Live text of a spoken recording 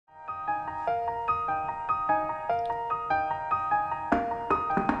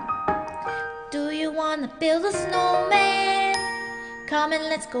build a snowman. Come and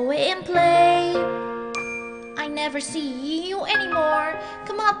let's go and play. I never see you anymore.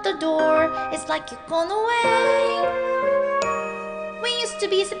 Come out the door, it's like you've gone away. We used to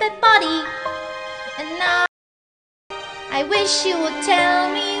be a bed buddy, and now I wish you would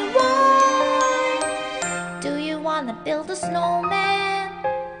tell me why. Do you wanna build a snowman?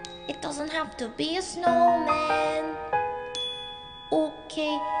 It doesn't have to be a snowman.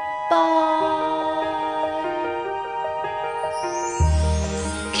 Okay, bye.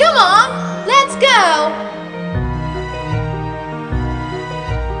 Come on, let's go.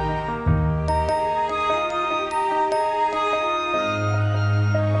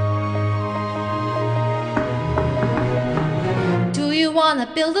 Do you wanna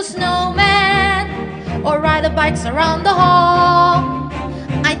build a snowman or ride the bikes around the hall?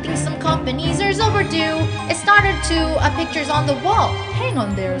 I think some companies are overdue. It started to pictures on the wall. Hang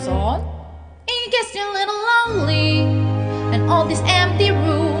on there, Zon. And you guess you're a little lonely, and all these empty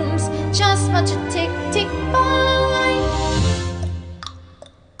rooms just watch a tick tick by.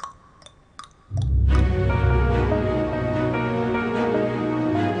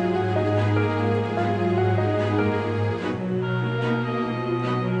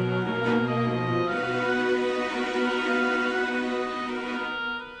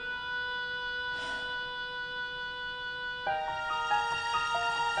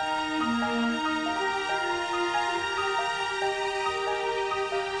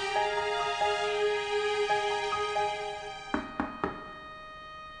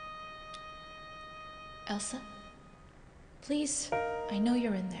 Elsa, please, I know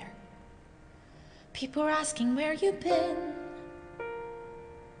you're in there. People are asking where you've been.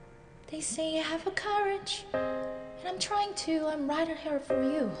 They say you have a courage, and I'm trying to. I'm right here for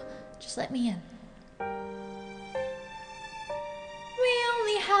you. Just let me in. We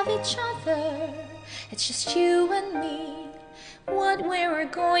only have each other. It's just you and me. What we're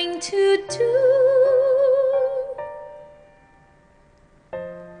going to do.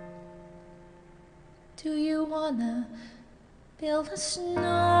 Do you wanna build a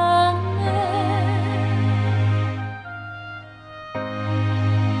snowman?